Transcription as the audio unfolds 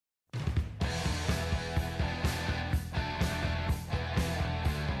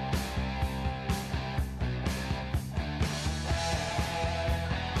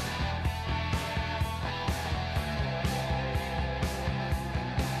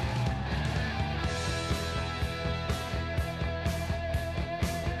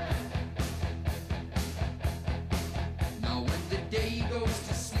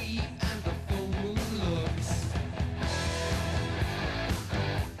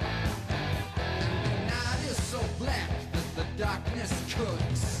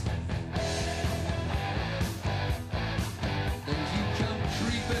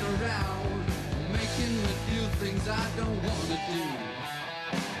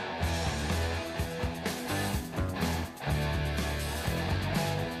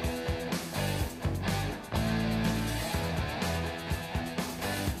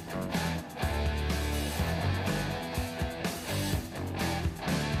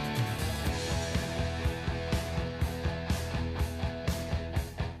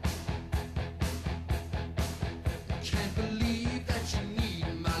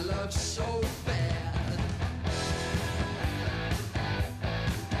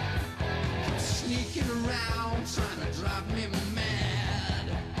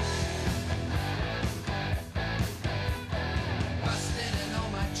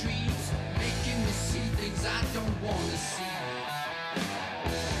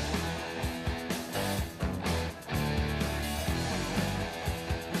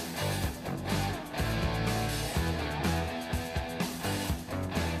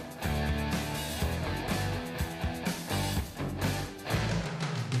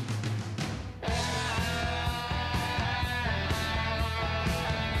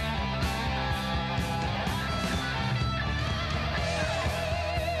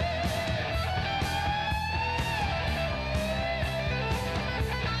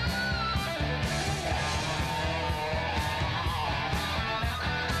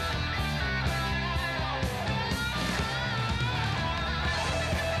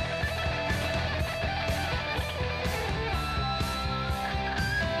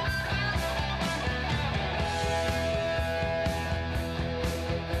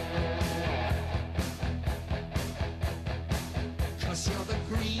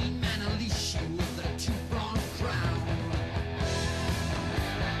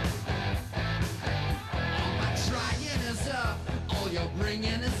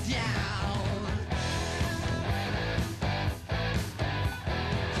bringing us down.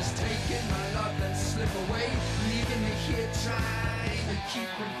 Just taking my love, let's slip away, leaving me here trying to keep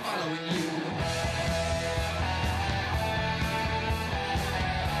from following you.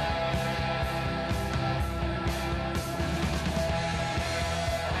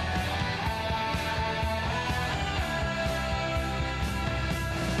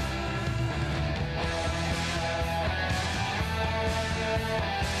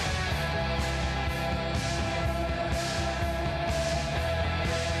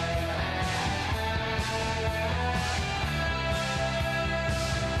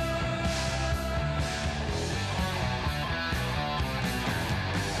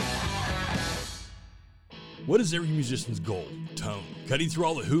 What is every musician's goal? Tone. Cutting through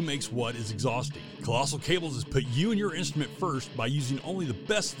all the who makes what is exhausting. Colossal Cables has put you and your instrument first by using only the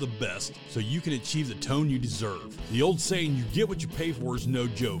best of the best so you can achieve the tone you deserve. The old saying, you get what you pay for, is no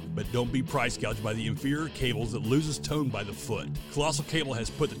joke, but don't be price gouged by the inferior cables that loses tone by the foot. Colossal Cable has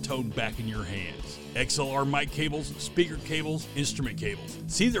put the tone back in your hands. XLR mic cables, speaker cables, instrument cables.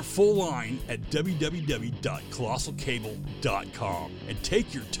 See their full line at www.colossalcable.com and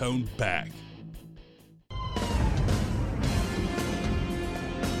take your tone back.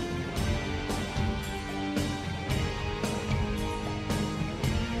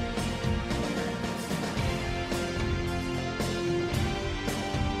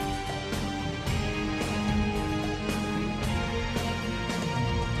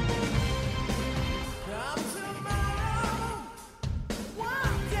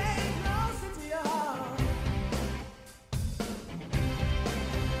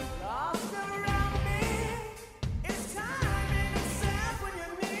 Lost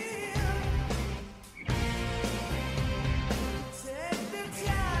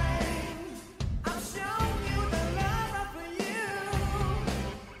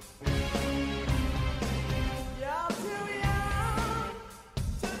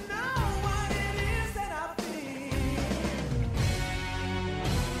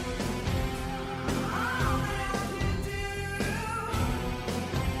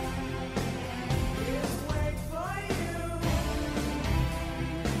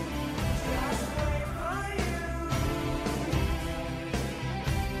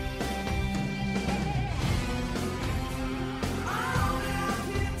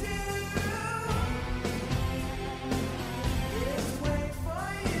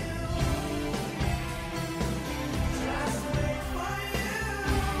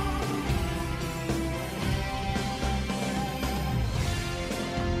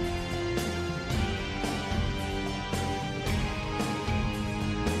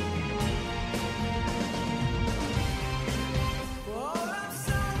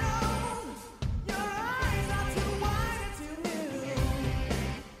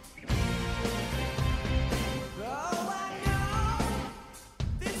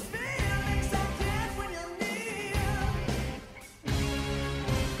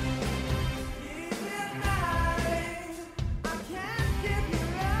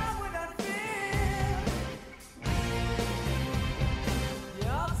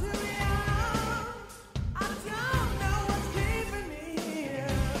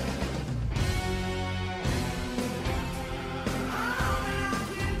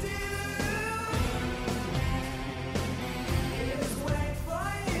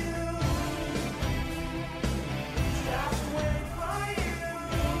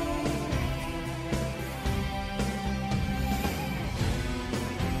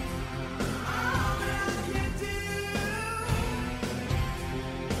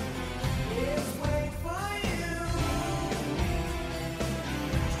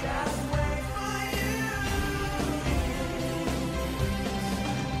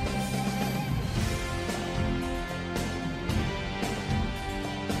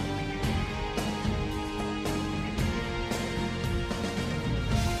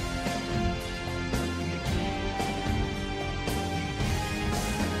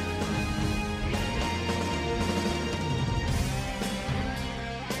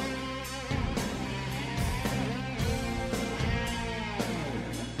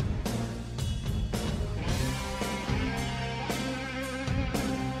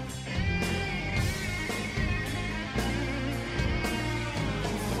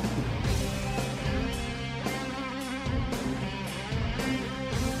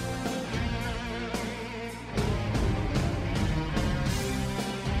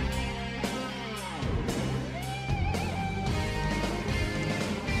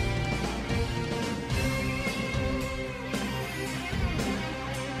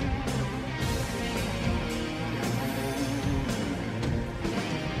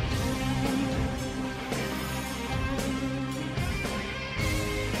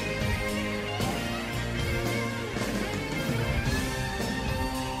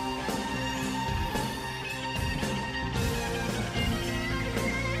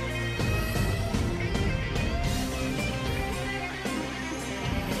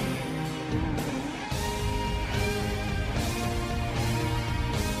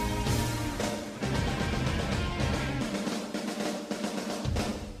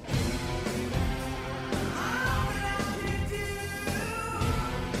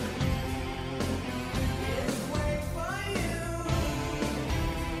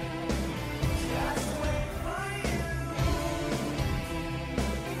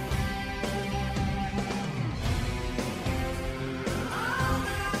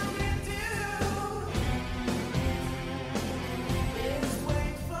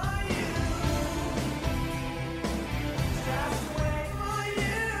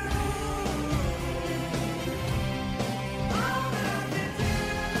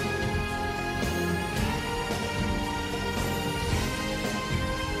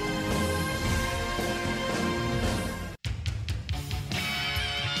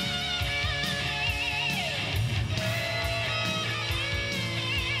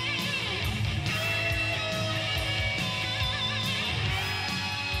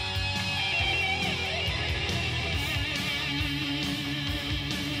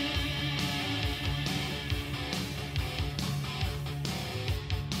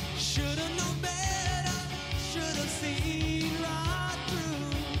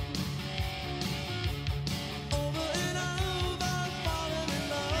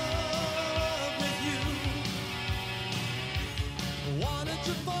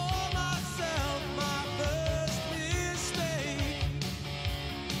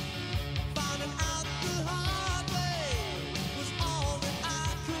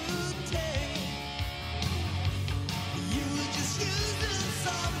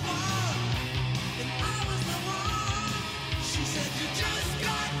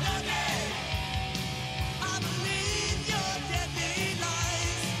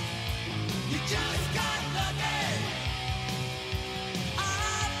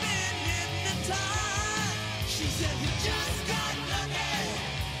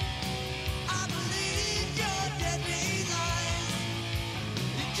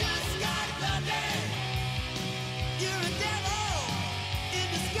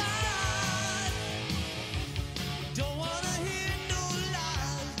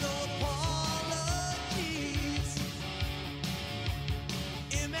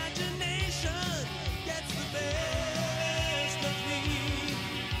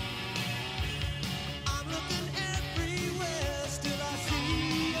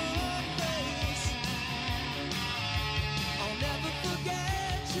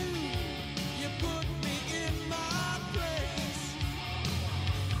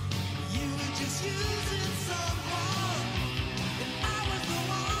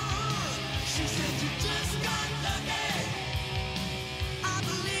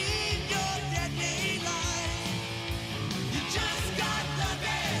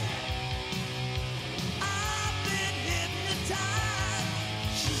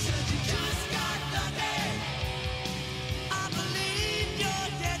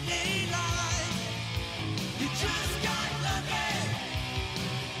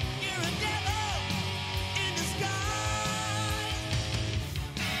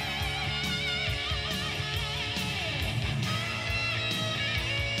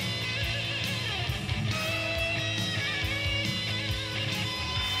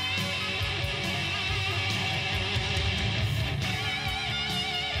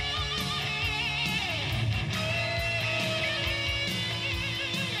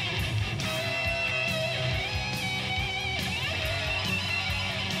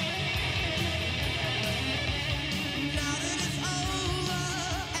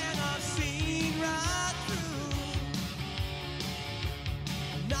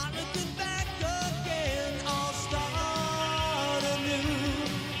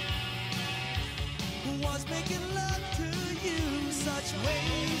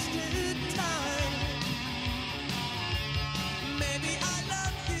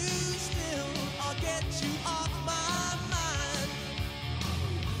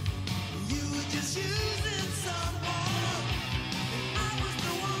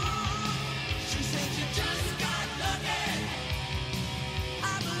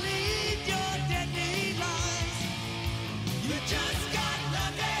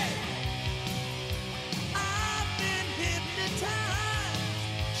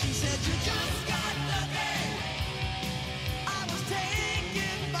She said you just got lucky. I was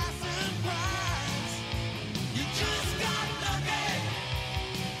taken by surprise. You just got lucky.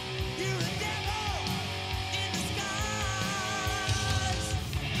 You're a devil in disguise.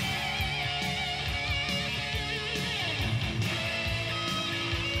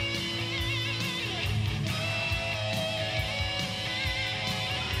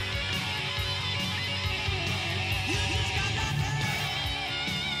 You just got lucky.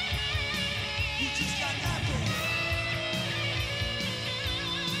 You just got lucky.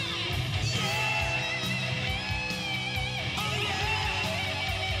 Yeah. Oh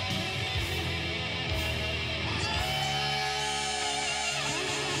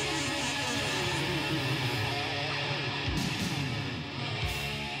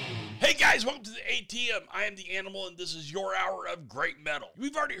Hey guys, welcome to the ATM. I am the Animal, and this is your hour of great metal.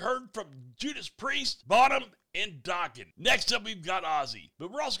 We've already heard from Judas Priest, Bonham, and Dokken. Next up, we've got Ozzy.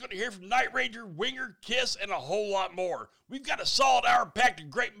 But we're also going to hear from Night Ranger, Winger, Kiss, and a whole lot more. We've got a solid hour packed of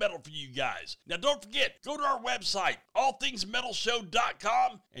great metal for you guys. Now, don't forget, go to our website,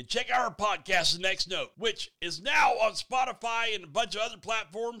 allthingsmetalshow.com, and check out our podcast, The Next Note, which is now on Spotify and a bunch of other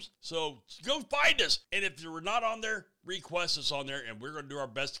platforms. So go find us. And if you're not on there, request us on there, and we're going to do our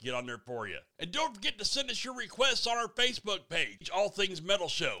best to get on there for you. And don't forget to send us your requests on our Facebook page, All Things Metal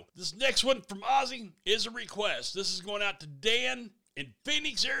Show. This next one from Ozzy is a request. This is going out to Dan in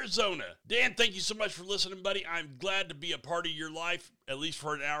Phoenix, Arizona. Dan, thank you so much for listening, buddy. I'm glad to be a part of your life, at least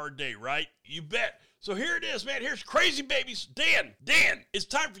for an hour a day, right? You bet. So here it is, man. Here's Crazy Babies. Dan, it's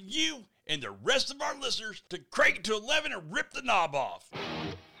time for you and the rest of our listeners to crank it to 11 and rip the knob off.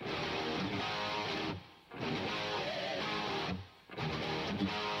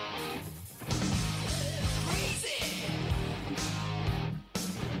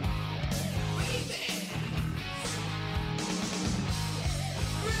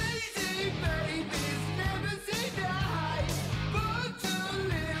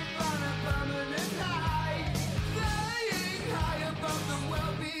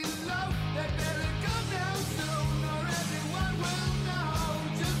 They better come down soon or everyone will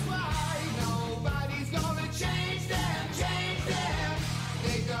know.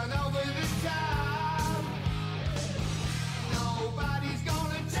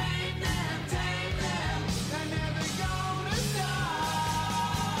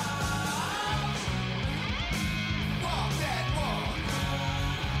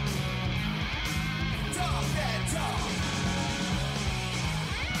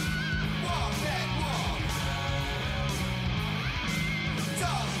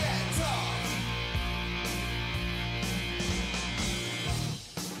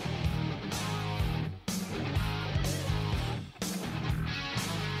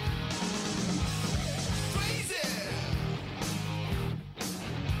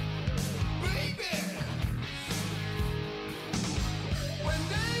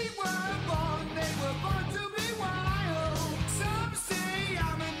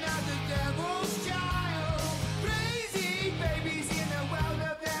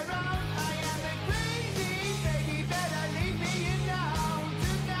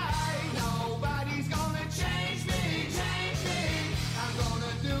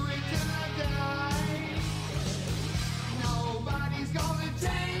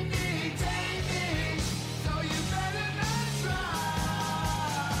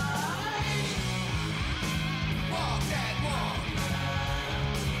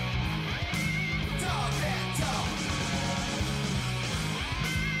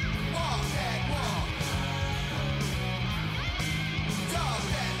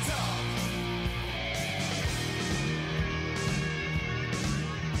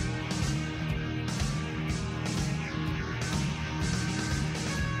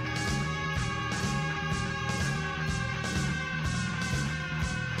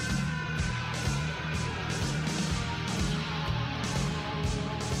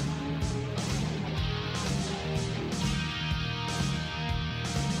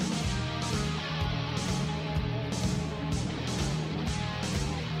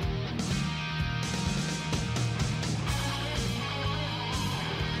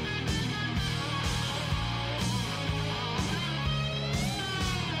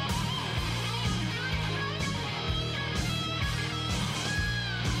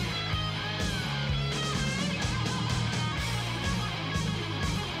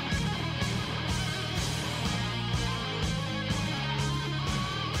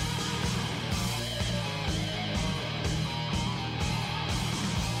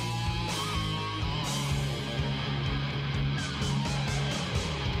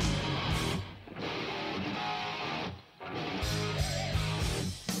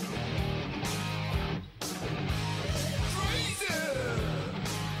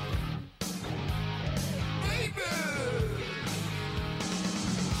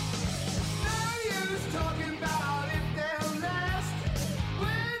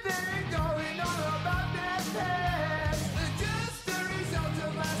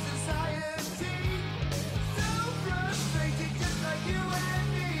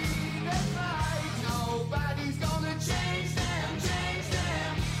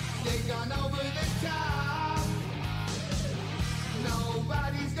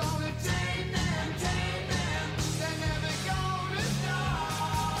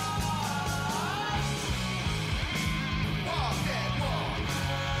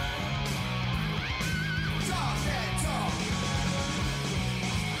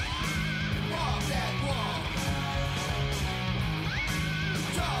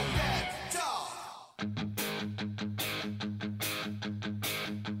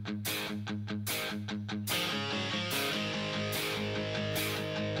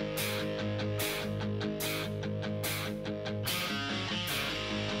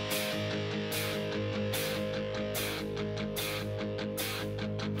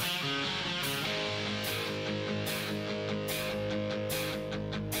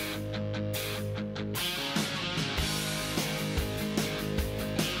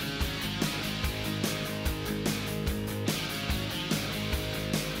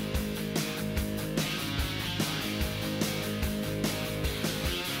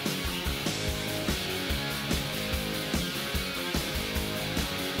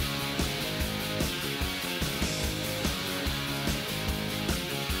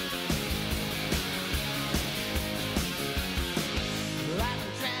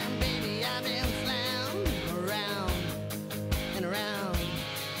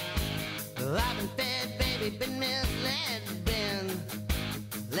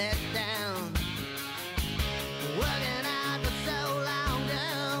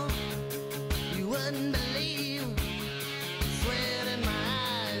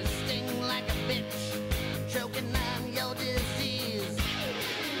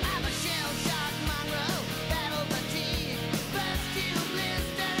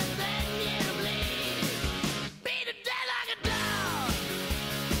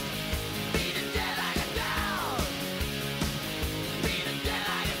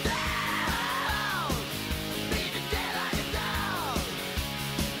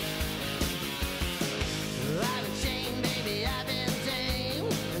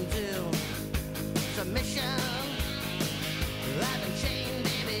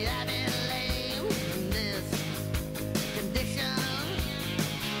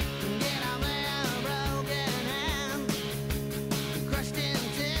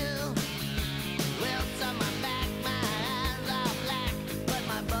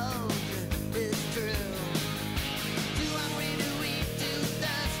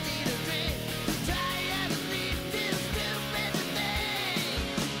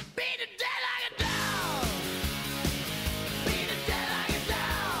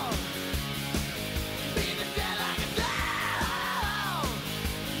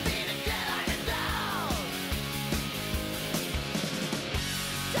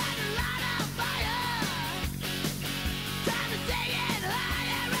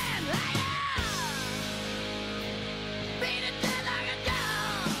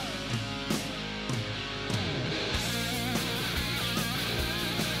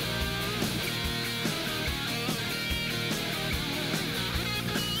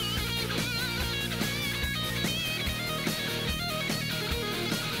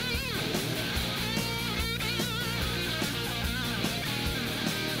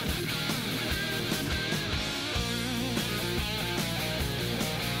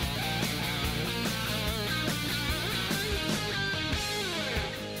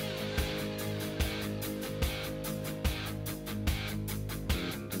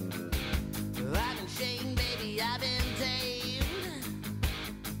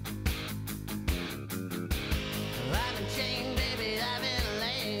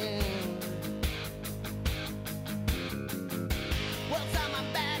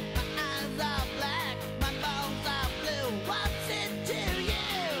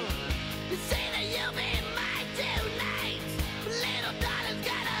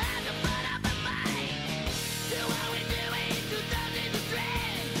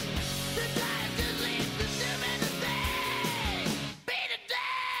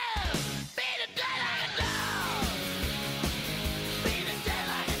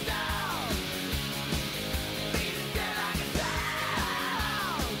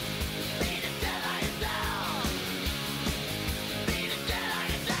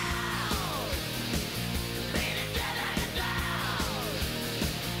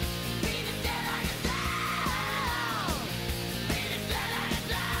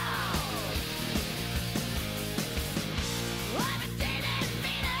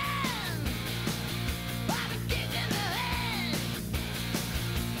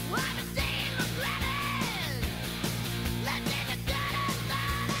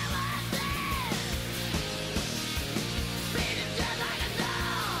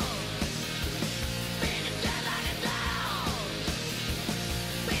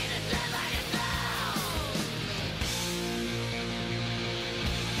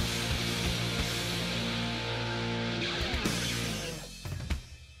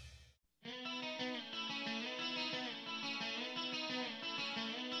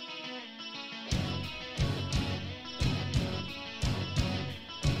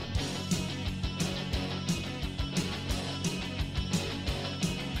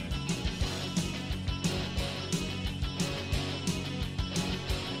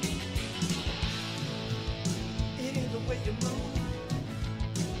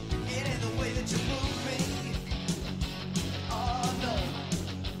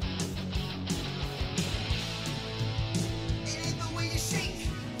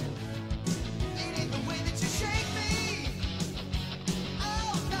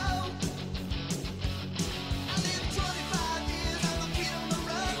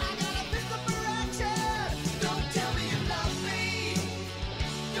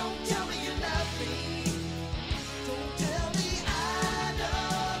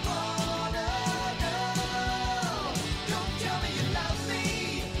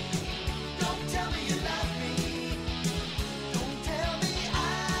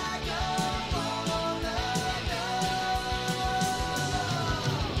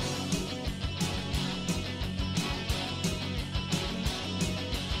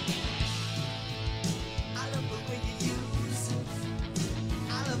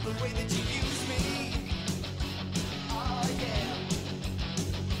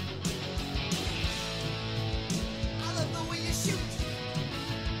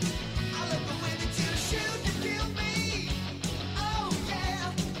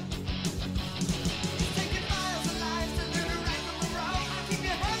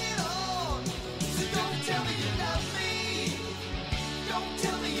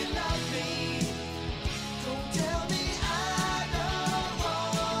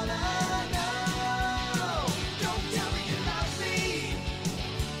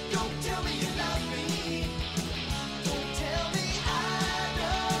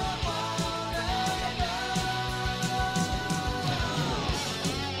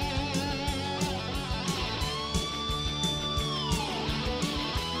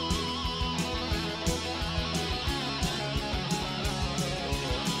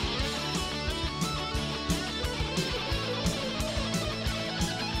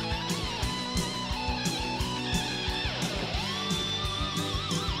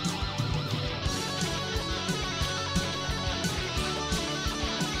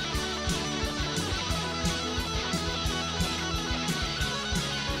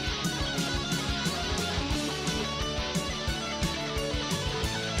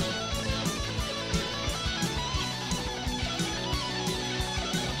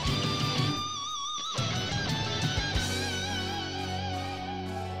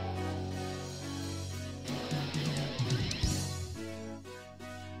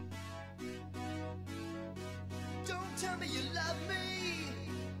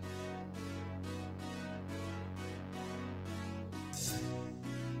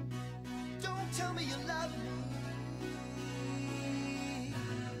 tell me you love me.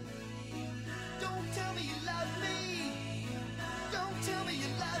 Don't tell me you love me. Don't tell me you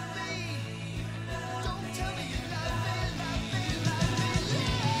love me. Don't tell me you love me, love me, love me,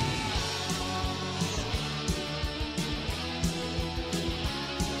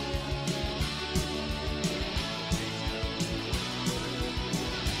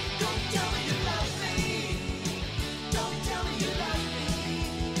 don't tell me you love me. Don't tell me you love me.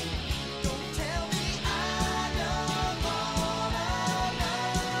 Don't tell me I don't wanna know.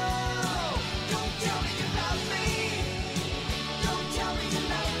 Don't tell me you love me. Don't tell me you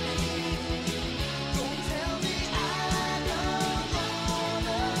love me. Don't tell me I don't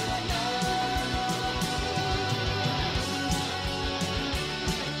wanna know.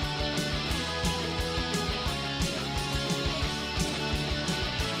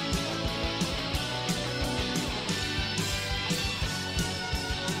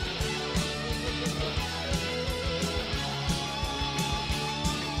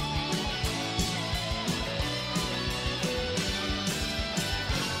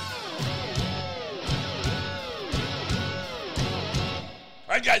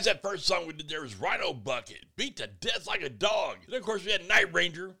 All right, guys, that first song we did there was Rhino Bucket, Beat to Death Like a Dog. And of course, we had Night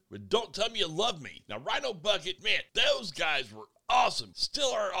Ranger with Don't Tell Me You Love Me. Now, Rhino Bucket, man, those guys were awesome.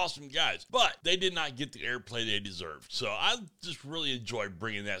 Still are awesome guys, but they did not get the airplay they deserved. So I just really enjoyed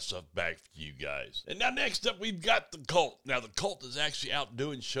bringing that stuff back for you guys. And now next up, we've got the Cult. Now, the Cult is actually out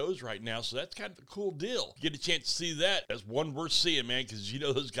doing shows right now, so that's kind of a cool deal. You get a chance to see that. That's one worth seeing, man, because you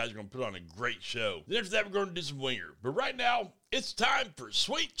know those guys are going to put on a great show. Then after that, we're going to do some Winger. But right now, it's time for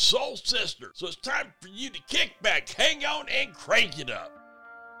Sweet Soul Sister. So it's time for you to kick back, hang on, and crank it up.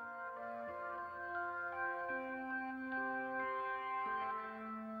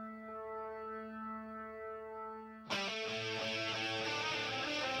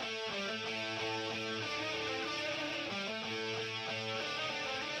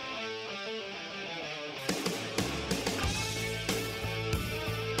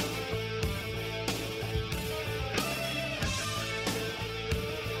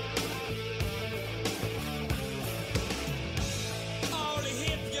 All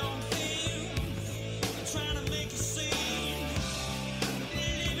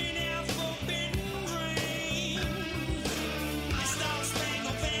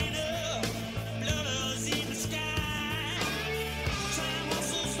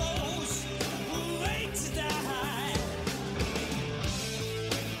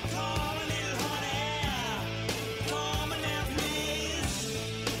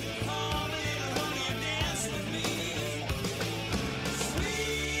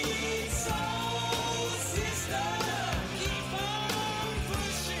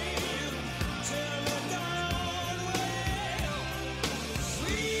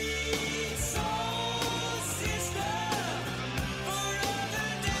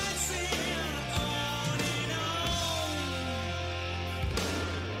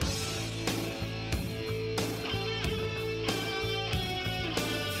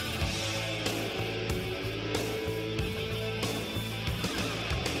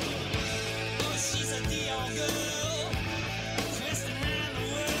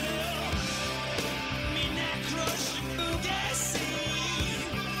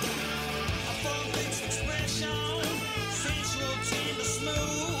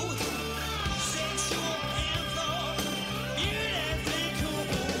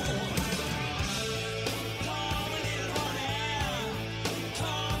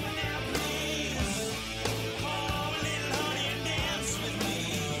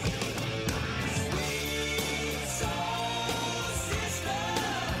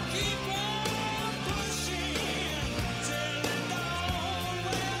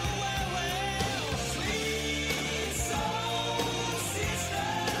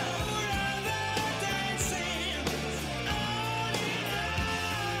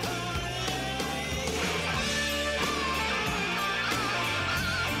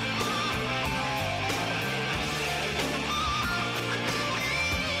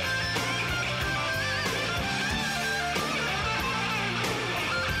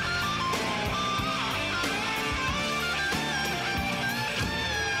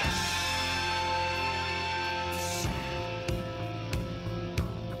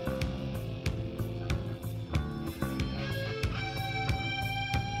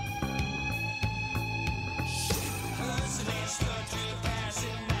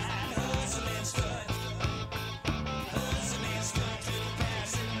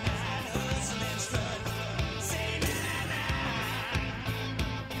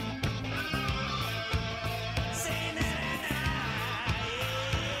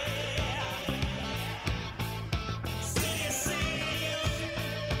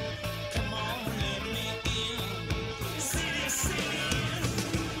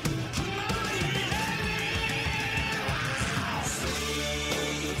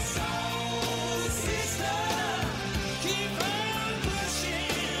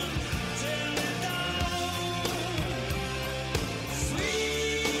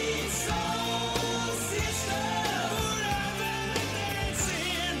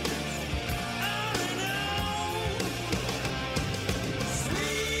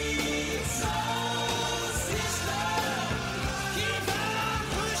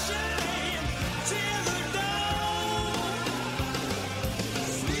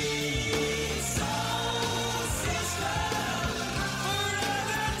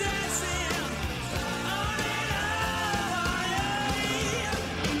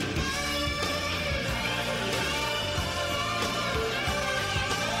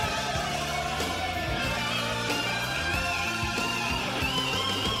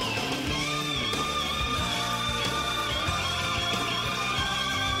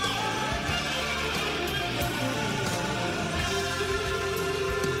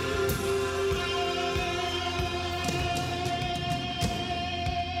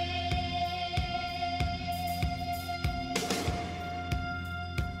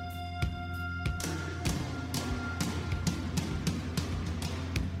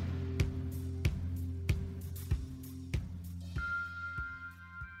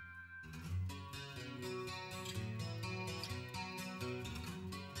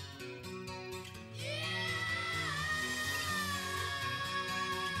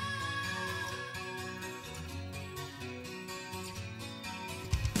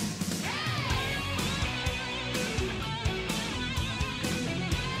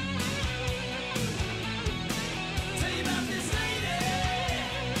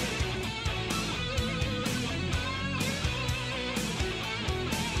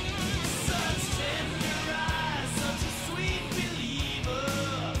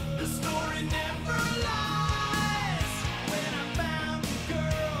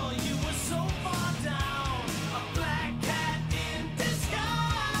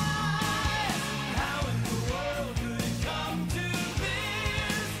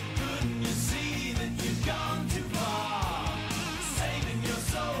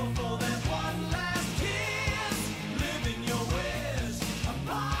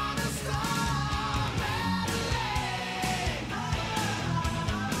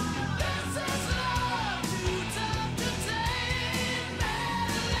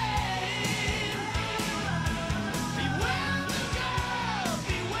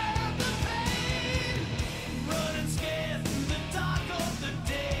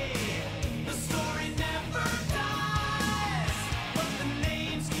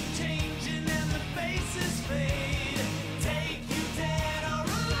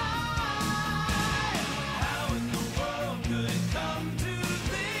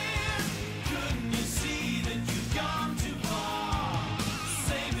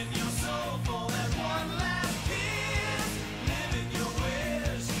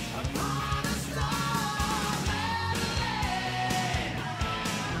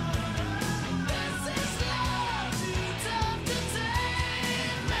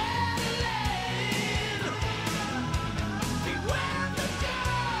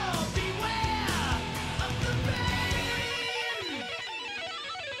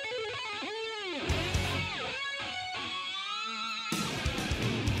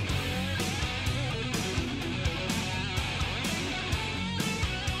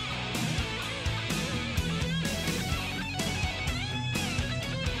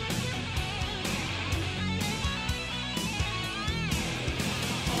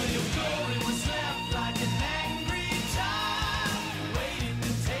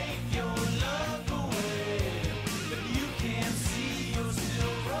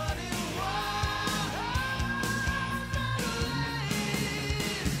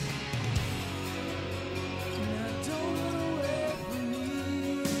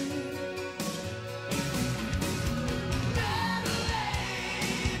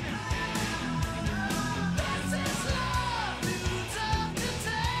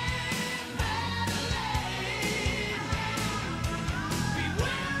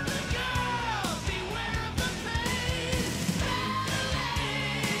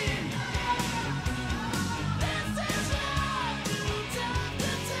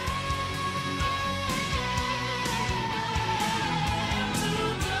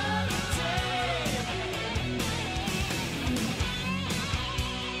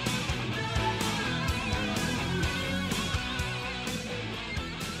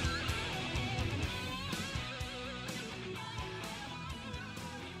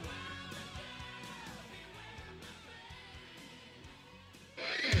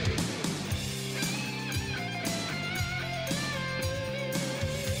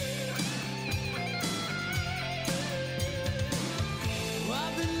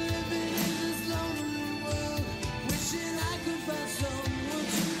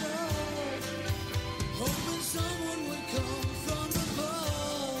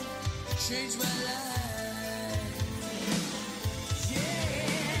changed my life.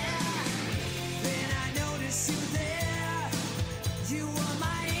 Yeah. Then I noticed you there. You were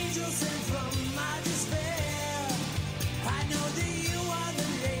my angel sent from my despair. I know that you are the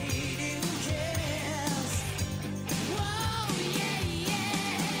lady who cares. Whoa, yeah,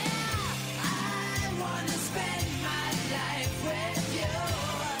 yeah. I wanna spend my life with you.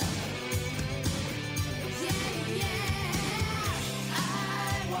 Yeah, yeah.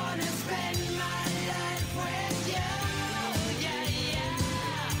 I wanna spend my life with you. Yeah, yeah.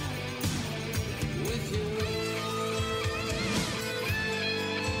 With you.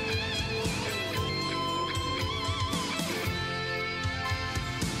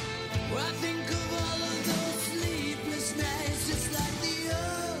 I think of all of those sleepless nights, just like the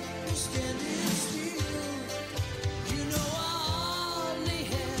earth was standing still. You know I only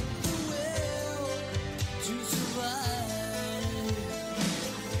had the will to survive.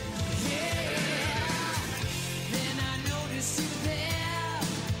 Yeah. Then I noticed you there.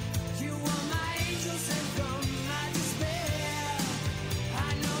 You were my angel sent from my despair. I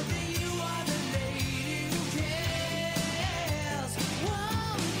know that you are the lady who cares.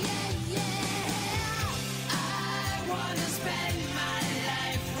 Whoa, yeah, yeah. I wanna spend my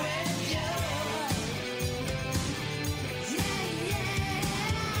life with you. Yeah, yeah.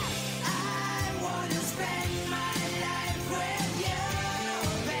 I wanna spend my life with you,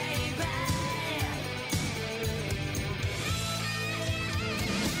 baby.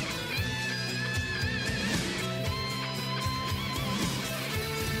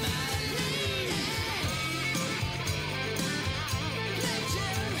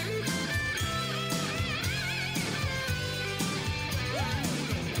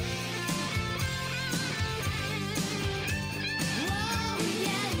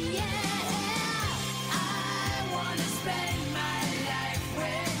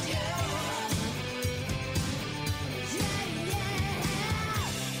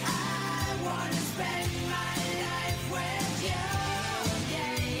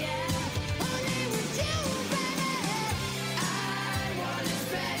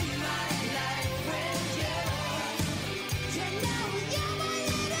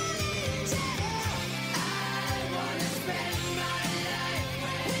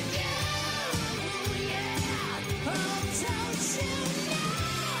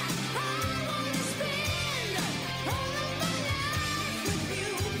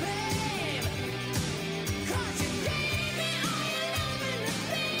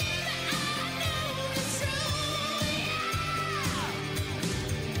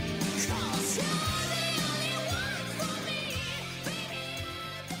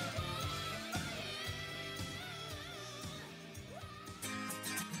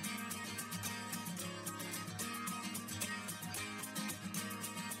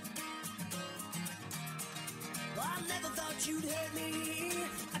 I never thought you'd hurt me.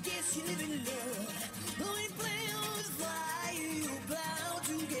 I guess you live in love. When you play with fire, you're bound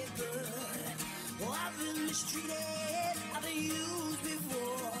to get burned. Oh, I've been mistreated. I've been used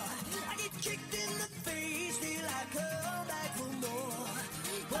before. I get kicked in the face, still I come back for more.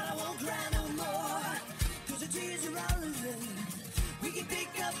 But I won't cry no more, 'cause the tears are all in vain. We can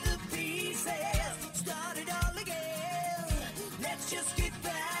pick up the pieces, start it all again. Let's just get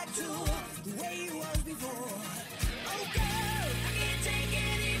back to the way it was before. Oh girl, I can't take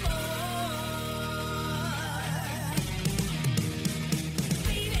anymore.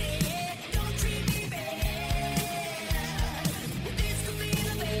 Baby, don't treat me bad. This could be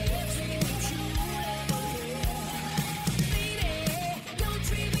the best thing that you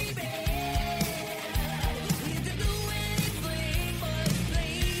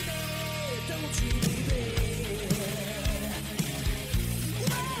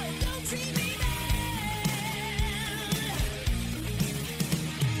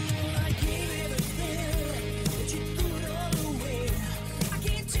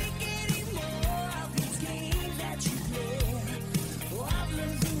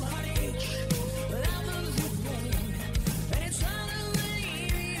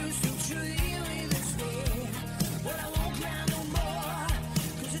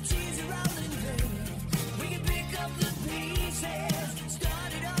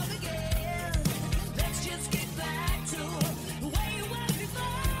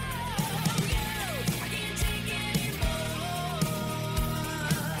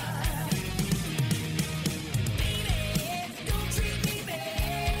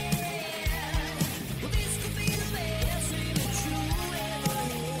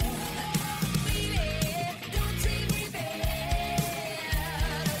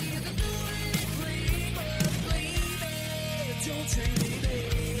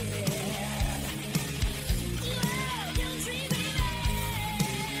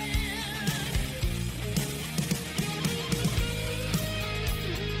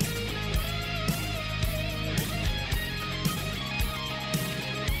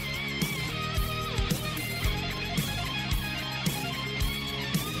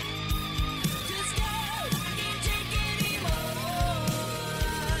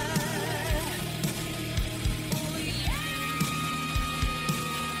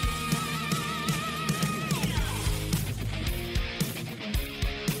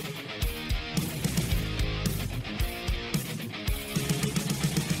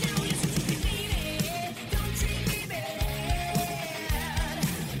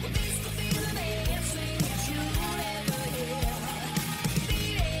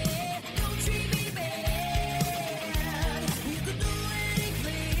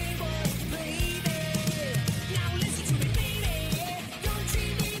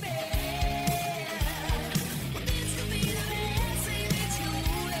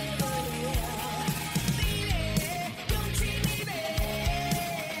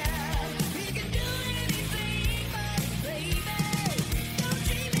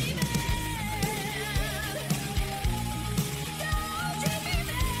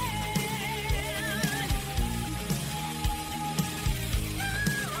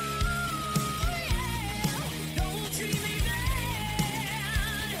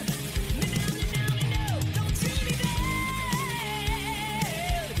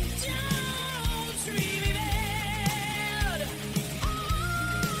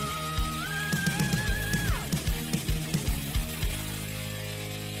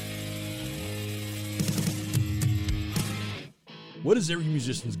What is every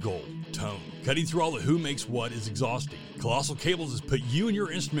musician's goal? Tone. Cutting through all the who makes what is exhausting. Colossal Cables has put you and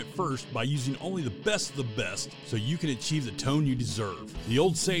your instrument first by using only the best of the best so you can achieve the tone you deserve. The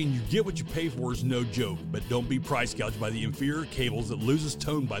old saying, you get what you pay for, is no joke, but don't be price gouged by the inferior cables that loses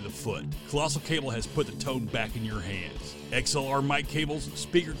tone by the foot. Colossal Cable has put the tone back in your hands. XLR mic cables,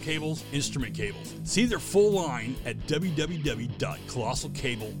 speaker cables, instrument cables. See their full line at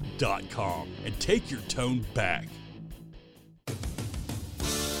www.colossalcable.com and take your tone back.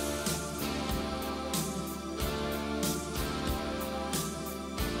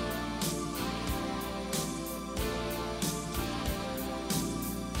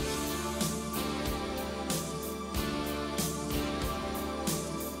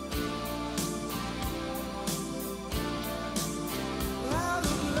 Out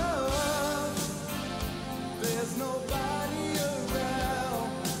of love, there's nobody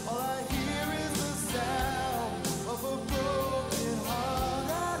around. All I hear is the sound of a broken heart.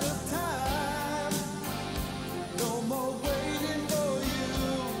 Out of time, no more waiting for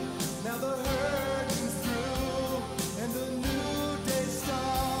you. Now the hurting's through, and a new day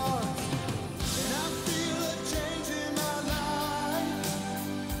starts. And I feel a change in my life.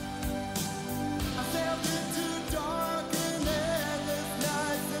 I sailed into dark and endless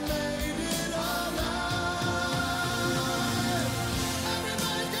nights and made it alive.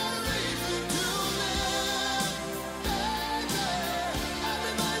 Everybody's got a reason to live, baby.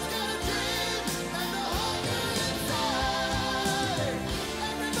 Everybody's got a dream and a hunger inside.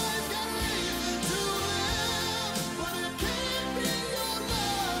 Everybody's got a reason to live, but it can't be your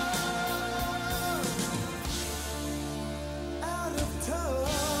love. Out of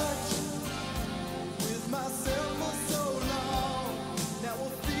touch with myself for so long. Now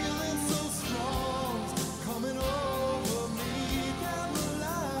I'm feeling so strong, coming over me down the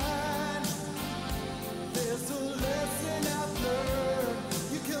line. There's a lesson I've learned.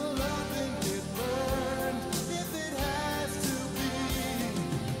 You can love and get burned if it has to be.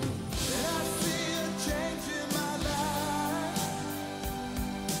 And I see a change in my life.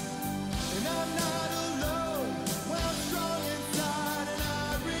 And I'm not alone when I'm strong inside and I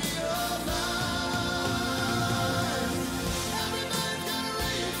realize everybody's got a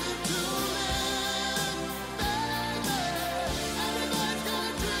reason to live, baby. Everybody's got a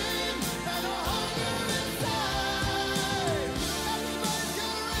dream and a hunger inside. Everybody's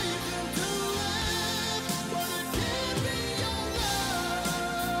got a reason to live, but it can't be your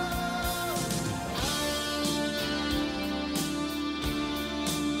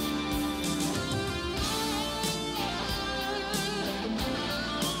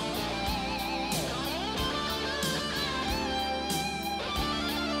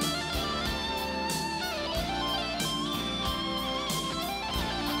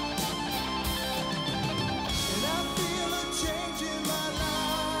And I feel a change in my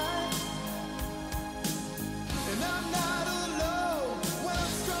life. And I'm not alone when I'm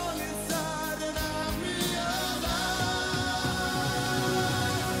strong inside and I realize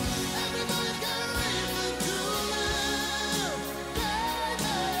everybody's got a reason to live,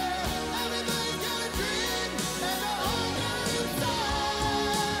 baby. Everybody's got a dream and a hunger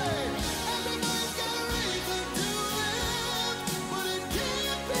inside. Everybody's got a reason to live, but it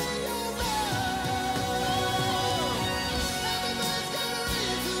can't be your love. Everybody's got a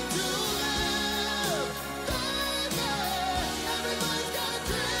reason to live, baby. Everybody's got a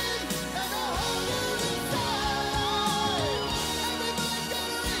dream and a hunger inside. Everybody's got a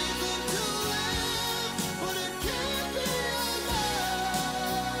reason to live, but it can't be your love.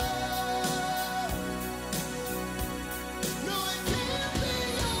 No, it can't be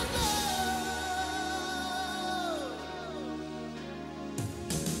your love.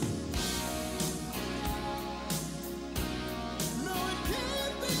 No, it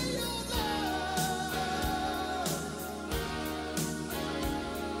can't be your love.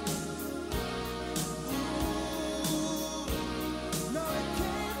 Ooh, no, it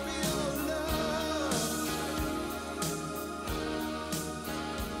can't be your love.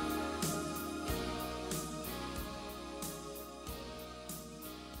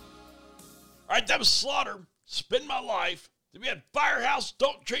 All right, that was Slaughter, Spend My Life. Then we had Firehouse,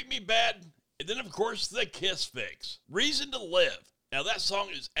 Don't Treat Me Bad. And then, of course, The Kiss Fix, Reason to Live. Now, that song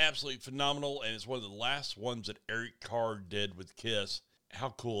is absolutely phenomenal, and it's one of the last ones that Eric Carr did with Kiss. How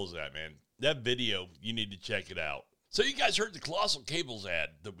cool is that, man? That video, you need to check it out. So you guys heard the Colossal Cables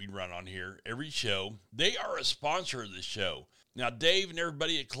ad that we run on here every show. They are a sponsor of this show. Now, Dave and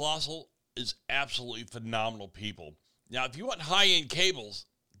everybody at Colossal is absolutely phenomenal people. Now, if you want high-end cables,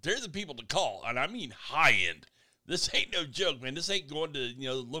 they're the people to call, and I mean high-end. This ain't no joke, man. This ain't going to,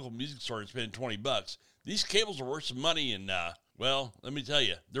 the local music store and spending $20. These cables are worth some money, and, Well, let me tell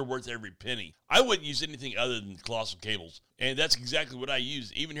you, they're worth every penny. I wouldn't use anything other than Colossal Cables, and that's exactly what I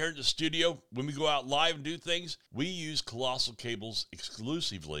use. Even here in the studio, when we go out live and do things, we use Colossal Cables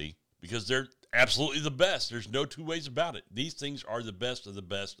exclusively because they're absolutely the best. There's no two ways about it. These things are the best of the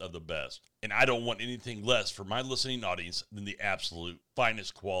best of the best. And I don't want anything less for my listening audience than the absolute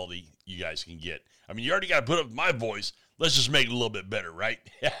finest quality you guys can get. I mean, you already got to put up with my voice. Let's just make it a little bit better, right?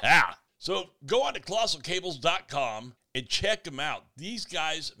 So go on to colossalcables.com and check them out. These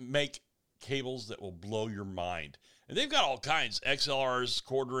guys make cables that will blow your mind. And they've got all kinds, XLRs,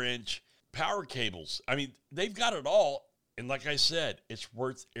 quarter inch, power cables. I mean, they've got it all. And like I said, it's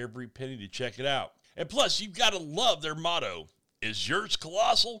worth every penny to check it out. And plus, you've got to love their motto. Is yours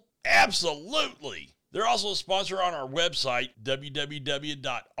colossal? Absolutely. They're also a sponsor on our website,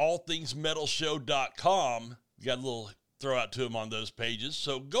 www.allthingsmetalshow.com. We got a little throw out to them on those pages.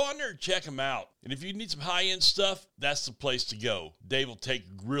 So go on there and check them out. And if you need some high-end stuff, that's the place to go. Dave will take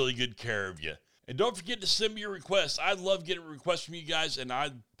really good care of you. And don't forget to send me your requests. I love getting requests from you guys, and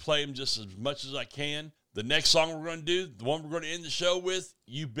I play them just as much as I can. The next song we're going to do, the one we're going to end the show with,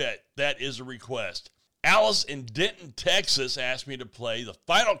 you bet, that is a request. Alice in Denton, Texas asked me to play The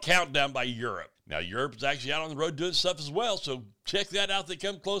Final Countdown by Europe. Now, Europe is actually out on the road doing stuff as well, so check that out if they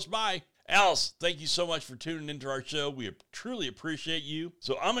come close by. Alice, thank you so much for tuning into our show. We truly appreciate you.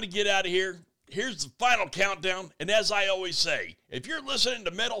 So I'm going to get out of here. Here's the Final Countdown, and as I always say, if you're listening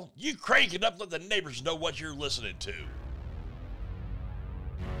to metal, you crank it up, let the neighbors know what you're listening to.